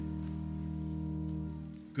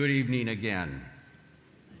Good evening again.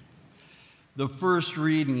 The first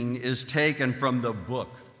reading is taken from the book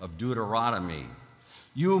of Deuteronomy.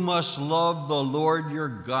 You must love the Lord your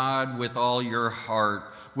God with all your heart,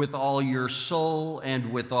 with all your soul,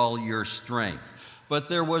 and with all your strength. But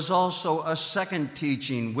there was also a second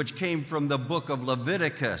teaching which came from the book of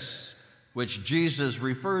Leviticus, which Jesus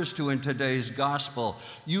refers to in today's gospel.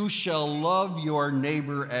 You shall love your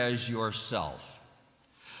neighbor as yourself.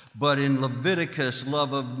 But in Leviticus,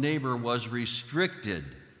 love of neighbor was restricted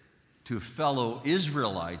to fellow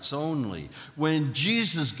Israelites only. When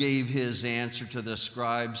Jesus gave his answer to the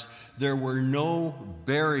scribes, there were no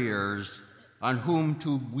barriers on whom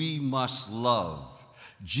we must love.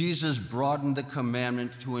 Jesus broadened the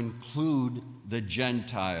commandment to include the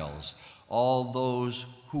Gentiles, all those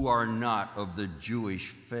who are not of the Jewish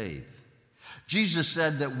faith. Jesus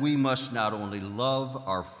said that we must not only love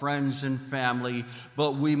our friends and family,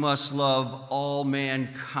 but we must love all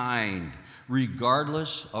mankind,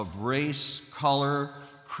 regardless of race, color,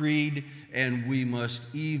 creed, and we must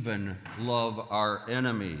even love our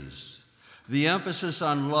enemies. The emphasis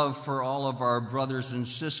on love for all of our brothers and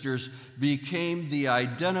sisters became the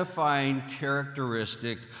identifying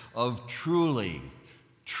characteristic of truly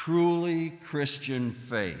Christian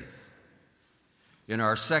faith. In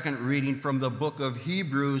our second reading from the book of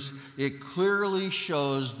Hebrews, it clearly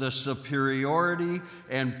shows the superiority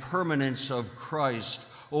and permanence of Christ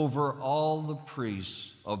over all the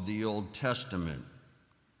priests of the Old Testament.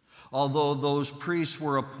 Although those priests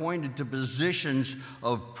were appointed to positions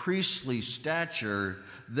of priestly stature,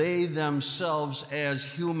 they themselves as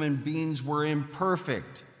human beings were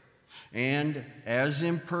imperfect. And as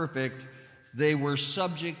imperfect, they were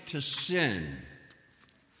subject to sin.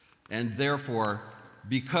 And therefore,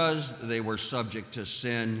 because they were subject to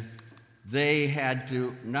sin, they had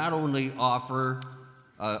to not only offer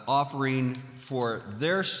offering for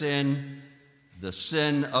their sin, the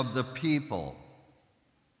sin of the people.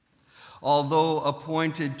 Although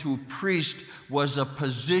appointed to priest was a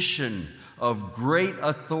position of great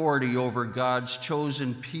authority over God's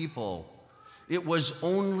chosen people, it was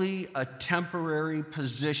only a temporary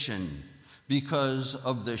position because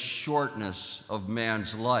of the shortness of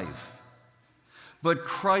man's life. But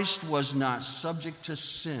Christ was not subject to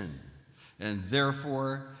sin, and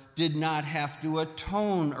therefore did not have to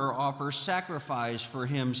atone or offer sacrifice for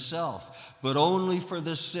himself, but only for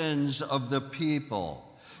the sins of the people.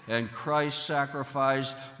 And Christ's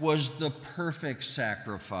sacrifice was the perfect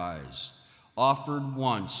sacrifice, offered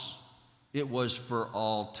once. It was for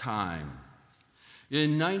all time.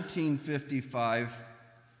 In 1955,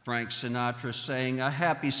 Frank Sinatra sang a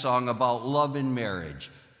happy song about love in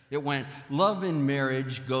marriage. It went, love in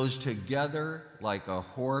marriage goes together like a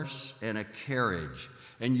horse and a carriage,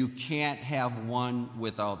 and you can't have one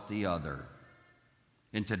without the other.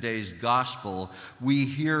 In today's gospel, we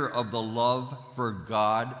hear of the love for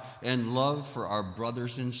God and love for our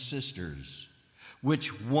brothers and sisters, which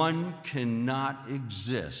one cannot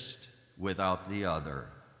exist without the other.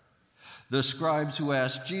 The scribes who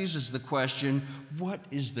asked Jesus the question, what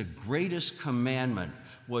is the greatest commandment,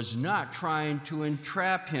 was not trying to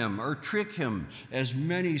entrap him or trick him, as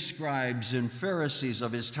many scribes and Pharisees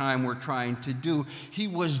of his time were trying to do. He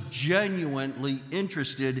was genuinely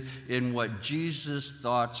interested in what Jesus'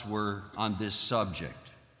 thoughts were on this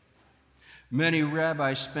subject. Many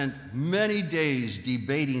rabbis spent many days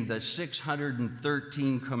debating the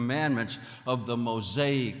 613 commandments of the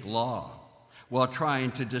Mosaic Law, while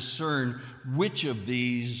trying to discern which of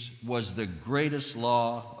these was the greatest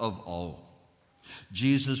law of all.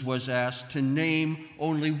 Jesus was asked to name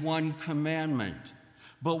only one commandment,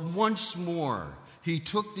 but once more he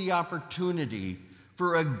took the opportunity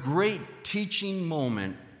for a great teaching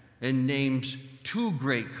moment and names two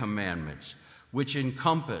great commandments, which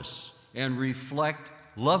encompass and reflect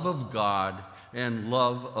love of God and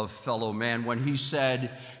love of fellow man, when he said,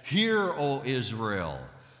 "Hear, O Israel,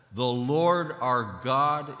 the Lord our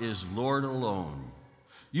God is Lord alone.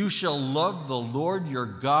 You shall love the Lord your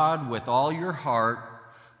God with all your heart,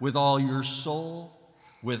 with all your soul,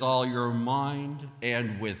 with all your mind,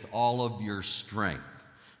 and with all of your strength."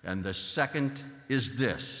 And the second is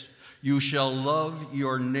this: you shall love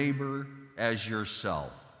your neighbor as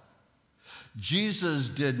yourself. Jesus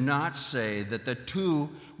did not say that the two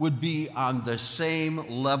would be on the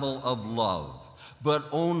same level of love, but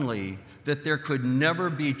only that there could never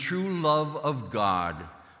be true love of God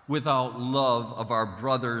without love of our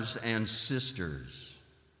brothers and sisters.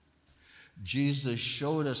 Jesus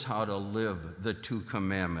showed us how to live the two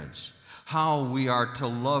commandments, how we are to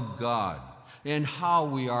love God, and how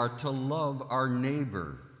we are to love our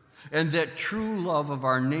neighbor, and that true love of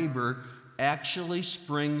our neighbor actually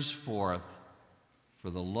springs forth for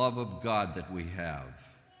the love of God that we have.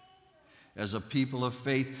 As a people of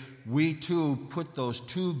faith, we too put those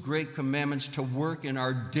two great commandments to work in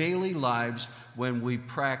our daily lives when we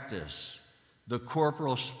practice the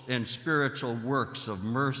corporal and spiritual works of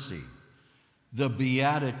mercy, the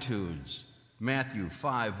Beatitudes, Matthew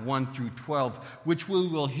 5, 1 through 12, which we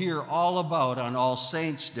will hear all about on All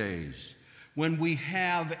Saints' Days, when we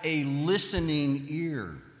have a listening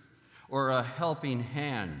ear or a helping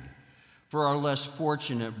hand for our less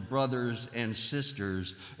fortunate brothers and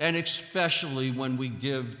sisters, and especially when we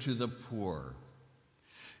give to the poor.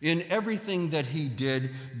 In everything that he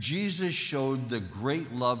did, Jesus showed the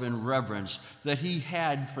great love and reverence that he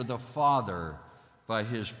had for the Father by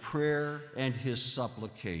his prayer and his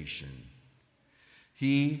supplication.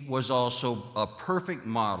 He was also a perfect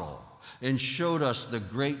model and showed us the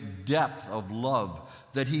great depth of love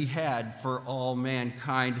that he had for all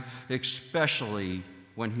mankind, especially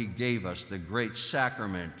when he gave us the great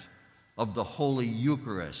sacrament of the Holy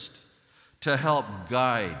Eucharist to help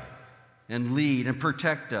guide and lead and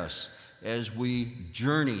protect us as we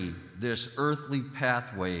journey this earthly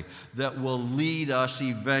pathway that will lead us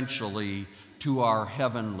eventually to our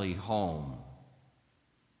heavenly home.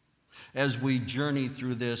 As we journey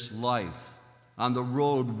through this life on the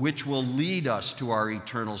road which will lead us to our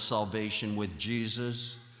eternal salvation with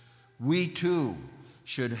Jesus, we too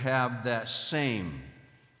should have that same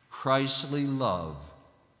Christly love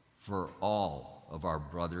for all of our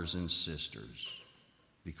brothers and sisters,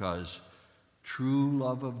 because true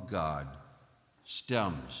love of God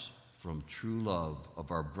stems from true love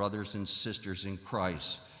of our brothers and sisters in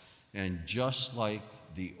Christ. And just like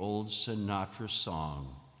the old Sinatra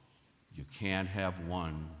song, you can't have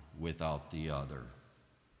one without the other.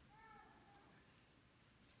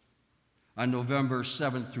 On November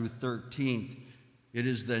 7th through 13th, it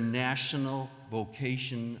is the National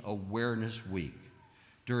Vocation Awareness Week.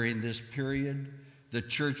 During this period, the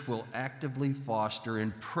church will actively foster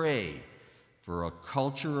and pray for a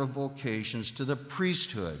culture of vocations to the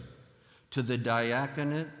priesthood, to the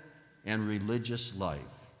diaconate, and religious life.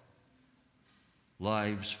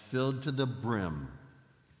 Lives filled to the brim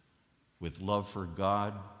with love for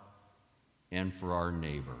God and for our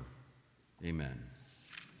neighbor. Amen.